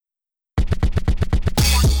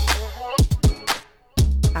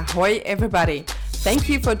Ahoy everybody! Thank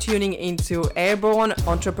you for tuning into Airborne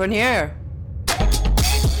Entrepreneur.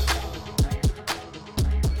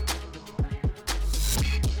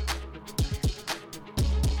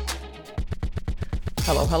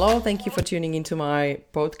 Hello. Thank you for tuning into my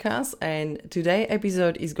podcast. And today's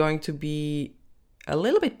episode is going to be a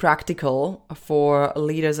little bit practical for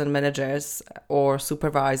leaders and managers or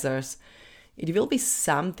supervisors. It will be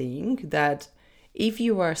something that if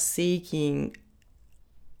you are seeking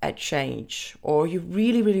a change, or you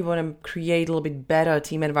really want to create a little bit better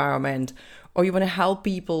team environment, or you want to help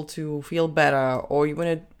people to feel better, or you want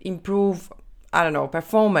to improve,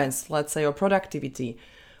 performance, let's say, or productivity,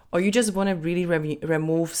 or you just want to really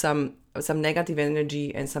remove some negative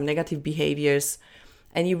energy and some negative behaviors,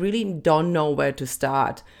 and you really don't know where to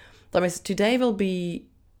start. Today we'll be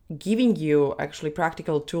giving you actually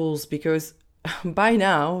practical tools, because by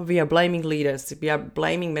now we are blaming leaders, we are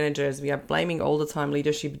blaming managers, we are blaming all the time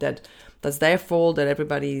leadership that's their fault, that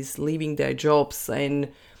everybody is leaving their jobs, and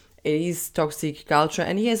it is toxic culture.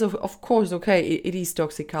 And yes, of course, okay, it is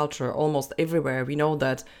toxic culture almost everywhere, we know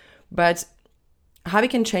that. But how we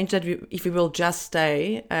can change that if we will just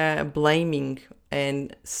stay blaming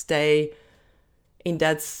and stay in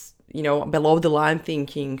that, below the line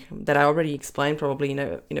thinking that I already explained probably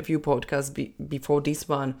in a few podcasts before this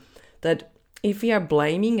one, that if we are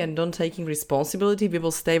blaming and don't taking responsibility, we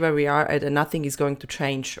will stay where we are at and nothing is going to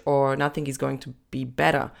change or nothing is going to be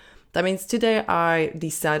better. That means today I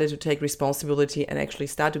decided to take responsibility and actually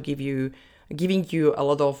start to giving you a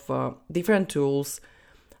lot of different tools,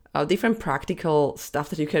 different practical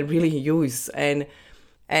stuff that you can really use.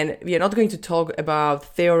 And we are not going to talk about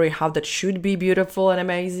theory, how that should be beautiful and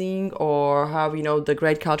amazing, or how, the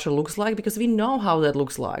great culture looks like, because we know how that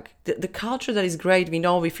looks like. The culture that is great, we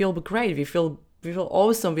know, we feel great, we feel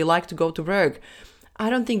awesome, we like to go to work. I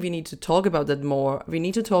don't think we need to talk about that more. We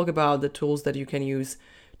need to talk about the tools that you can use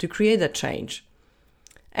to create that change.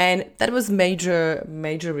 And that was major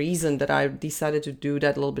reason that I decided to do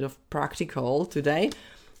that, a little bit of practical today.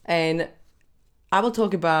 And I will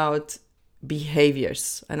talk about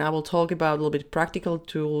behaviors, and I will talk about a little bit practical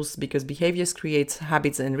tools, because behaviors creates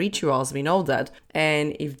habits and rituals, we know that.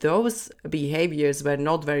 And if those behaviors were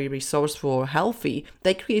not very resourceful or healthy,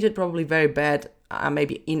 they created probably very bad,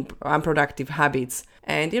 maybe unproductive habits,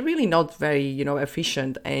 and they're really not very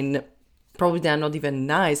efficient, and probably they're not even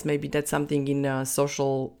nice. Maybe that's something in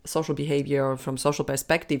social behavior or from social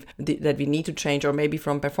perspective that we need to change, or maybe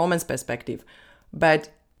from performance perspective. But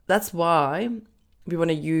that's why we want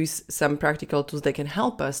to use some practical tools that can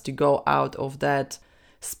help us to go out of that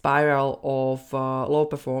spiral of low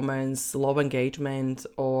performance, low engagement,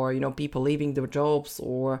 or people leaving their jobs,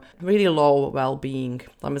 or really low well-being.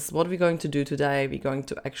 What we're going to do today, we're going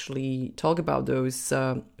to actually talk about those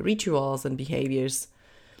rituals and behaviors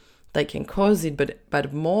that can cause it,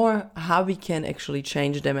 but more how we can actually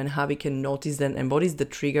change them and how we can notice them and what is the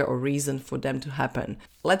trigger or reason for them to happen.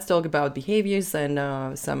 Let's talk about behaviors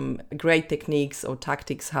and some great techniques or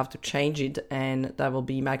tactics how to change it, and that will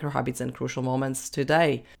be micro habits and crucial moments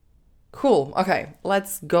today. Cool. Okay,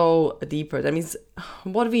 let's go deeper. That means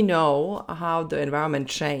what we know how the environment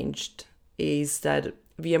changed is that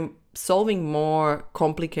we are solving more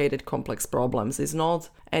complicated, complex problems. It's not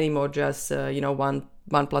anymore just 1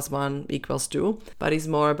 + 1 = 2, but it's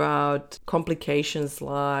more about complications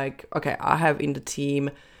like, okay, I have in the team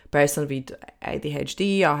person with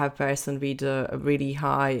ADHD, I have person with a really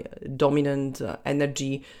high dominant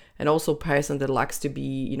energy, and also person that likes to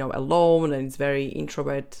be, alone and is very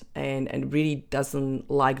introvert and really doesn't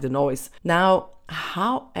like the noise. Now,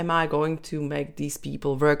 how am I going to make these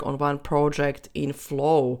people work on one project in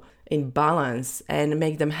flow, in balance, and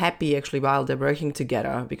make them happy actually while they're working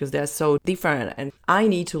together, because they're so different? And I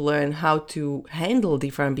need to learn how to handle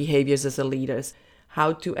different behaviors as a leaders,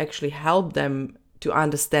 how to actually help them to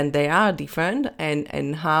understand they are different,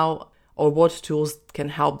 and how or what tools can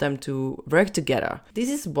help them to work together. This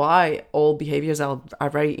is why all behaviors are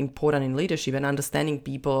very important in leadership and understanding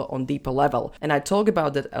people on deeper level. And I talk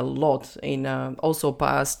about that a lot in also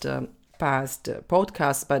past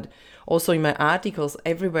podcasts, but also in my articles.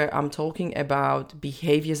 Everywhere I'm talking about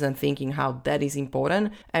behaviors and thinking, how that is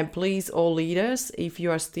important. And please, all leaders, if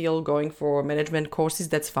you are still going for management courses,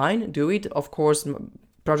 that's fine, do it. Of course,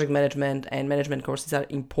 project management and management courses are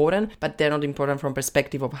important, but they're not important from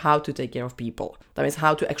perspective of how to take care of people. That means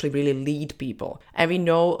how to actually really lead people. And we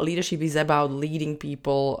know leadership is about leading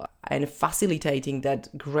people and facilitating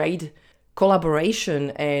that great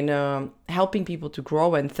collaboration and helping people to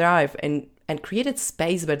grow and thrive. And and created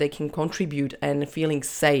space where they can contribute and feeling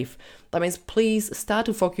safe. That means please start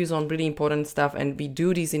to focus on really important stuff, and we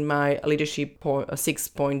do this in my Leadership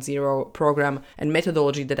 6.0 program and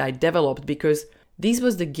methodology that I developed, because this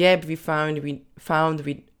was the gap we found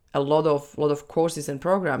with a lot of courses and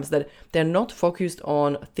programs, that they're not focused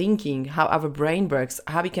on thinking how our brain works,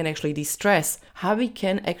 how we can actually de-stress, how we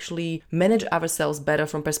can actually manage ourselves better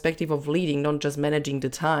from perspective of leading, not just managing the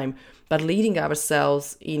time, but leading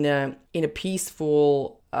ourselves in a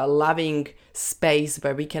peaceful, loving space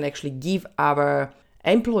where we can actually give our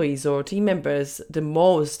employees or team members the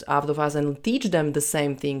most out of us and teach them the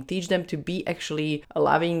same thing, teach them to be actually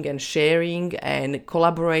loving and sharing and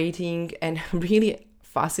collaborating and really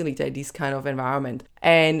facilitate this kind of environment.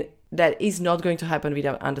 And that is not going to happen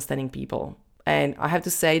without understanding people. And I have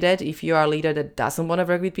to say that if you are a leader that doesn't want to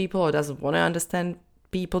work with people or doesn't want to understand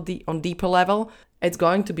people on deeper level, it's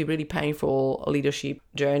going to be really painful leadership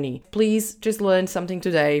journey. Please just learn something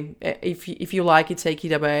today. If you like it, take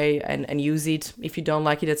it away and use it. If you don't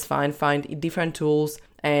like it, it's fine. Find different tools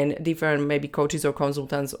and different maybe coaches or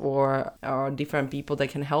consultants or different people that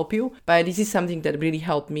can help you. But this is something that really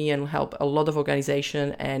helped me and helped a lot of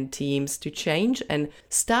organization and teams to change and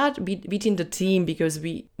start within the team, because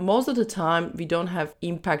most of the time we don't have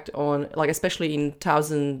impact on, like especially in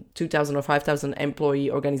 1,000, 2,000 or 5,000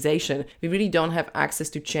 employee organization, we really don't have access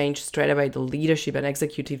to change straight away the leadership and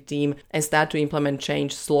executive team and start to implement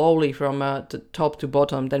change slowly from the top to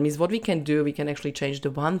bottom. That means what we can do, we can actually change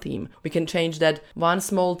the one team. We can change that one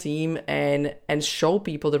small team and show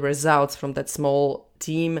people the results from that small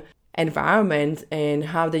team environment and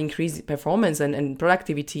how they increase performance and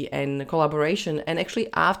productivity and collaboration. And actually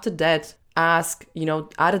after that, ask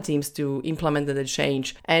other teams to implement the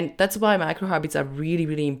change. And that's why micro habits are really,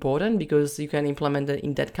 really important, because you can implement it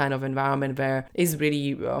in that kind of environment where it's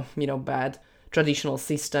really bad traditional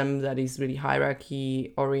system that is really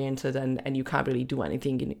hierarchy oriented and you can't really do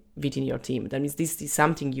anything within your team. That means this is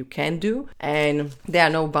something you can do and there are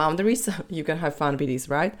no boundaries. You can have fun with this,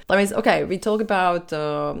 right? That means, okay, we talk about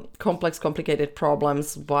complex, complicated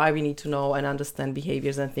problems, why we need to know and understand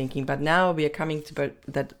behaviors and thinking. But now we are coming to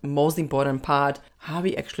that most important part, how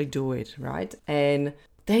we actually do it, right? And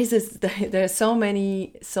there are so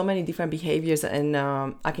many different behaviors, and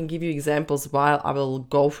I can give you examples while I will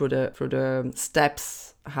go through the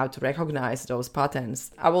steps how to recognize those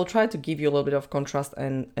patterns. I will try to give you a little bit of contrast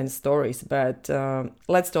and stories, but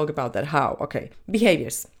let's talk about that. How? Okay,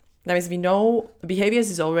 behaviors. That means we know behaviors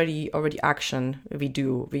is already action we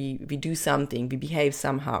do. We do something, we behave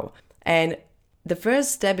somehow, and the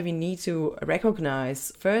first step we need to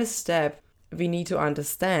recognize. We need to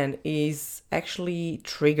understand is actually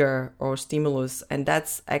trigger or stimulus, and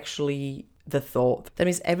that's actually the thought. That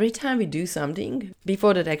means every time we do something,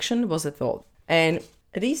 before that action was a thought. And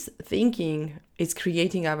this thinking is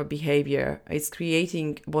creating our behavior. It's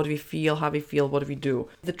creating what we feel, how we feel, what we do.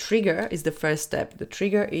 The trigger is the first step. The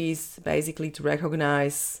trigger is basically to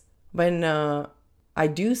recognize when I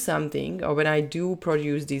do something or when I do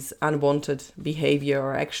produce this unwanted behavior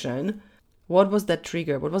or action. What was that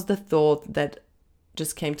trigger? What was the thought that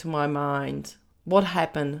just came to my mind? What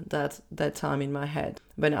happened that time in my head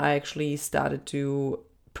when I actually started to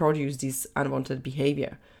produce this unwanted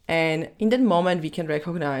behavior? And in that moment, we can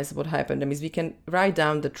recognize what happened. That means we can write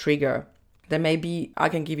down the trigger. Then maybe I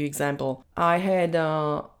can give you an example. I had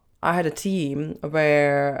a team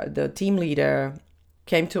where the team leader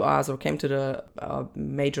came to us or came to the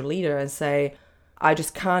major leader and say, I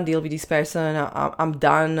just can't deal with this person. I'm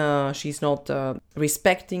done. She's not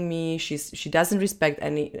respecting me. She doesn't respect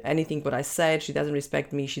anything what I said. She doesn't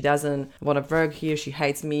respect me. She doesn't want to work here. She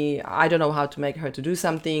hates me. I don't know how to make her to do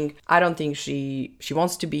something. I don't think she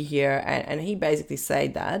wants to be here. And he basically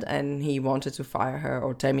said that, and he wanted to fire her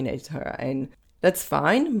or terminate her. And that's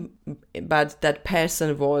fine. But that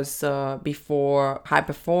person was before high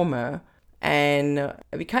performer. And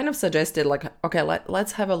we kind of suggested okay,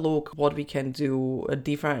 let's have a look what we can do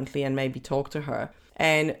differently and maybe talk to her.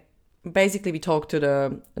 And basically we talked to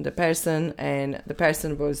the person, and the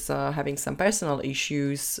person was having some personal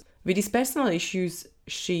issues. With these personal issues,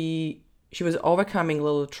 she was overcoming a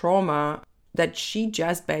little trauma that she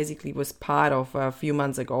just basically was part of a few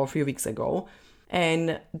weeks ago.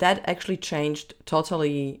 And that actually changed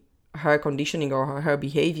totally her conditioning or her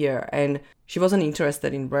behavior, and she wasn't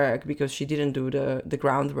interested in work because she didn't do the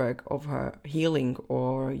groundwork of her healing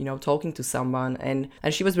or talking to someone, and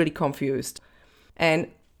she was really confused. And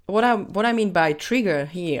what I mean by trigger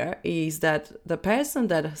here is that the person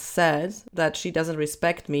that said that she doesn't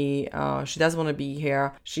respect me, she doesn't want to be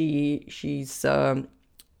here, she's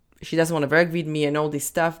she doesn't want to work with me and all this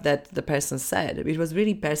stuff that the person said. It was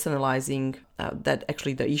really personalizing that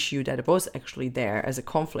actually the issue that was actually there as a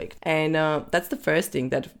conflict. And that's the first thing,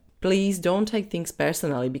 that please don't take things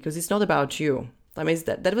personally, because it's not about you. I mean,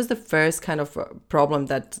 that was the first kind of problem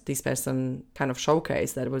that this person kind of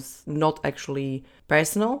showcased, that was not actually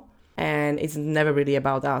personal. And it's never really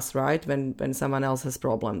about us, right? When someone else has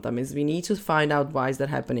problems. That means we need to find out why is that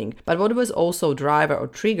happening. But what was also driver or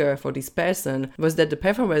trigger for this person was that the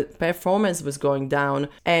performance was going down.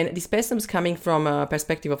 And this person was coming from a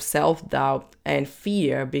perspective of self-doubt and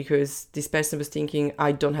fear, because this person was thinking,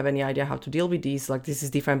 I don't have any idea how to deal with this. Like, this is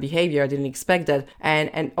different behavior. I didn't expect that.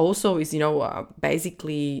 And also is,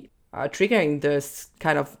 basically triggering this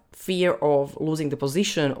kind of fear of losing the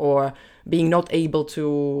position or being not able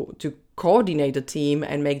to coordinate the team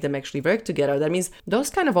and make them actually work together. That means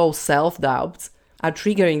those kind of all self-doubts are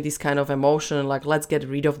triggering this kind of emotion, like, let's get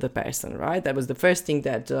rid of the person, right? That was the first thing,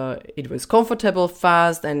 that it was comfortable,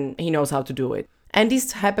 fast, and he knows how to do it. And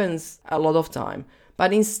this happens a lot of time.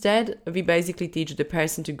 But instead, we basically teach the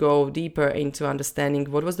person to go deeper into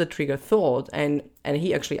understanding what was the trigger thought. And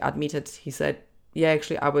he actually admitted, he said, yeah,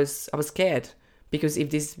 actually, I was scared. Because if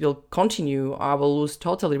this will continue, I will lose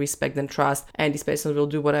totally respect and trust, and this person will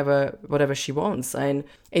do whatever she wants. And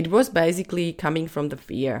it was basically coming from the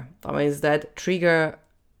fear. I mean, it's that trigger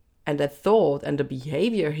and that thought and the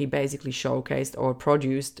behavior he basically showcased or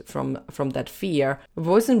produced from that fear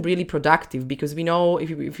wasn't really productive, because we know if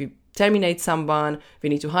you terminate someone, we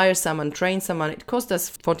need to hire someone, train someone, it costs us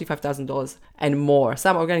 $45,000 and more.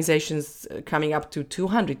 Some organizations coming up to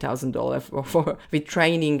 $200,000 for with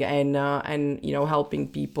training and helping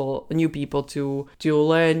new people to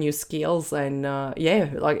learn new skills. And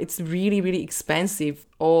it's really, really expensive.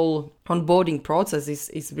 All onboarding process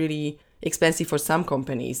is really expensive for some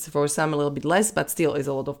companies, for some a little bit less, but still is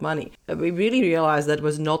a lot of money. We really realized that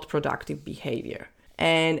was not productive behavior.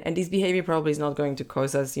 And this behavior probably is not going to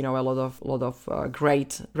cause us, a lot of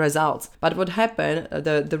great results. But what happened,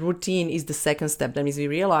 the routine is the second step. That means we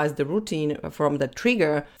realized the routine from the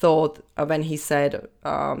trigger thought when he said,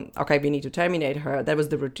 okay, we need to terminate her. That was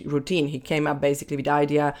the routine. He came up basically with the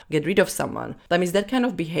idea, get rid of someone. That means that kind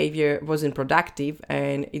of behavior wasn't productive,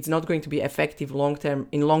 and it's not going to be effective long-term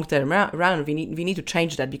run. We need to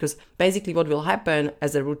change that, because basically what will happen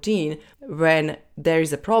as a routine, when there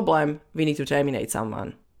is a problem, we need to terminate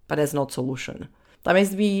someone, but that's not solution. That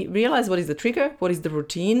means we realize what is the trigger, what is the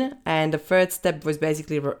routine, and the third step was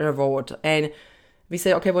basically reward. And we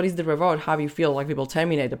say, okay, what is the reward? How do you feel? Like, we will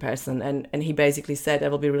terminate the person. And he basically said, I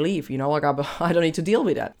will be relieved, I don't need to deal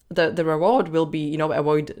with that. The reward will be,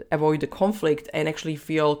 avoid the conflict and actually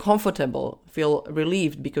feel comfortable, feel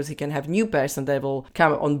relieved, because he can have new person that will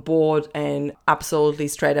come on board, and absolutely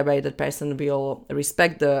straight away that person will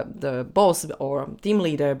respect the boss or team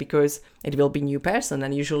leader, because it will be new person.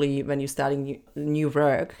 And usually when you're starting new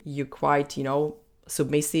work, you're quite,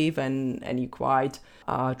 submissive and you're quite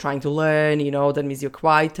trying to learn, that means you're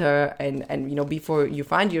quieter, and before you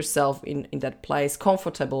find yourself in that place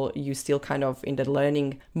comfortable, you still kind of in that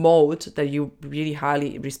learning mode that you really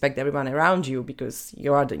highly respect everyone around you, because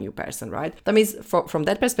you are the new person, right? That means from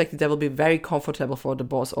that perspective, that will be very comfortable for the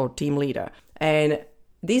boss or team leader. And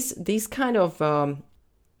this kind of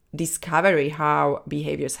discovery how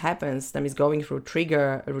behaviors happens, that is going through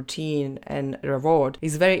trigger, routine, and reward,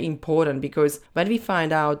 is very important, because when we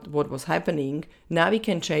find out what was happening, now we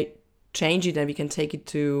can change it, and we can take it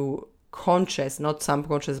to conscious, not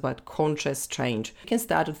subconscious, but conscious change. We can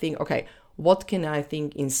start to think, okay, what can I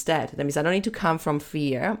think instead? That means I don't need to come from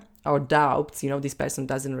fear or doubts, this person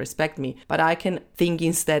doesn't respect me, but I can think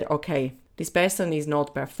instead, okay, this person is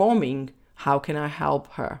not performing, how can I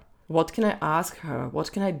help her? What can I ask her?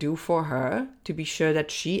 What can I do for her to be sure that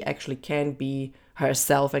she actually can be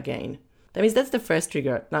herself again? That means that's the first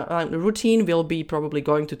trigger. Now, the routine will be probably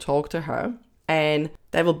going to talk to her, and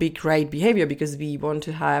that will be great behavior, because we want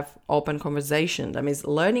to have open conversation. That means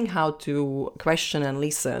learning how to question and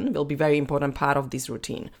listen will be very important part of this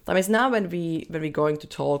routine. That means now when we're going to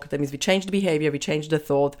talk, that means we change the behavior, we change the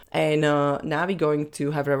thought, and now we're going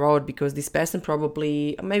to have a reward, because this person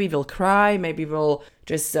probably maybe will cry, maybe will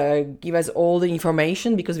just give us all the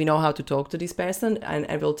information, because we know how to talk to this person,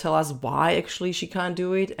 and will tell us why actually she can't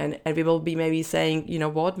do it, and we will be maybe saying,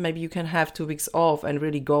 maybe you can have 2 weeks off and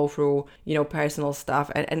really go through, personal stuff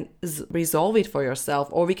stuff and resolve it for yourself.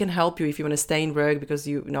 Or we can help you if you want to stay in work because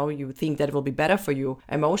you think that it will be better for you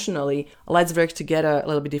emotionally. Let's work together a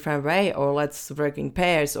little bit different way, or let's work in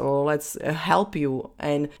pairs, or let's help you.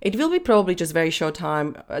 And it will be probably just very short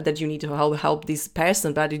time that you need to help this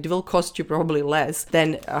person, but it will cost you probably less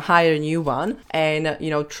than hire a new one and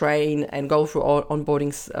train and go through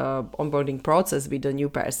onboarding process with the new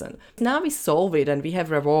person. Now we solve it and we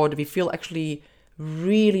have reward. We feel actually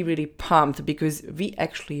really, really pumped because we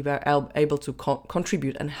actually were able to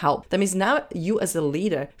contribute and help. That means now you as a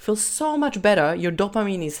leader feel so much better. Your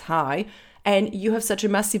dopamine is high and you have such a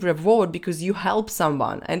massive reward because you help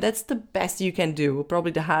someone. And that's the best you can do.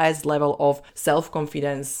 Probably the highest level of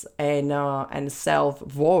self-confidence and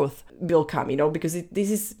self-worth will come, because this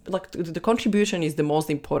is like the contribution is the most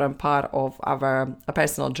important part of our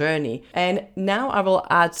personal journey. And now I will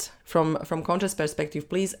add from conscious perspective,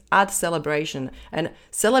 please add celebration and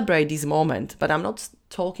celebrate this moment. But I'm not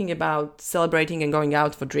talking about celebrating and going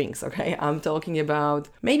out for drinks, okay? I'm talking about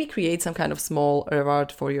maybe create some kind of small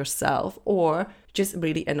reward for yourself or just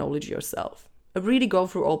really acknowledge yourself. Really go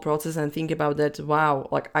through all process and think about that. Wow,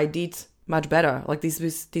 like I did much better. Like this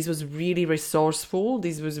was really resourceful.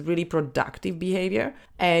 This was really productive behavior.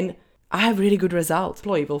 And I have really good results.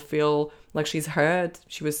 Employee will feel like she's heard,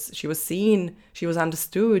 she was seen, she was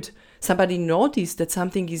understood. Somebody noticed that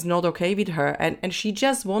something is not okay with her and she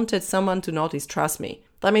just wanted someone to notice, trust me.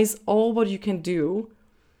 That means all what you can do,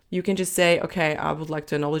 you can just say, okay, I would like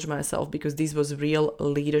to acknowledge myself because this was real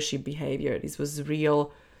leadership behavior. This was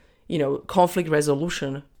real, conflict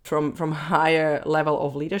resolution from higher level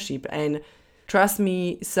of leadership. And trust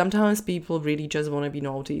me, sometimes people really just want to be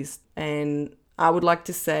noticed. And I would like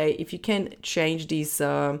to say, if you can change these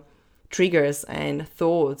triggers and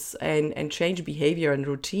thoughts and change behavior and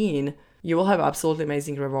routine, you will have absolutely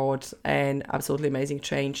amazing rewards and absolutely amazing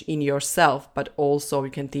change in yourself, but also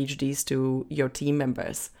you can teach these to your team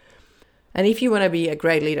members. And if you want to be a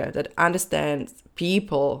great leader that understands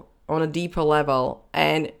people on a deeper level,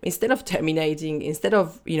 and instead of terminating, instead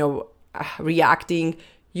of, reacting,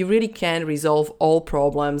 you really can resolve all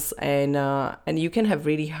problems and you can have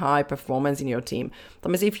really high performance in your team. That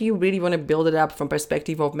means if you really want to build it up from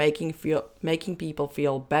perspective of making people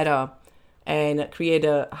feel better and create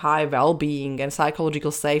a high well-being and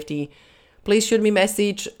psychological safety, please shoot me a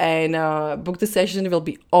message and book the session. It will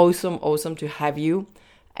be awesome to have you.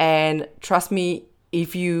 And trust me,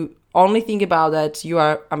 if you only think about that,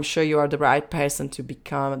 I'm sure you are the right person to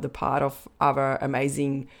become the part of our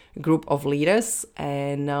amazing group of leaders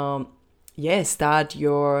and start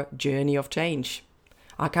your journey of change.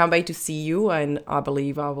 I can't wait to see you, and I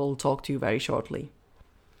believe I will talk to you very shortly.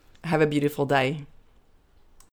 Have a beautiful day.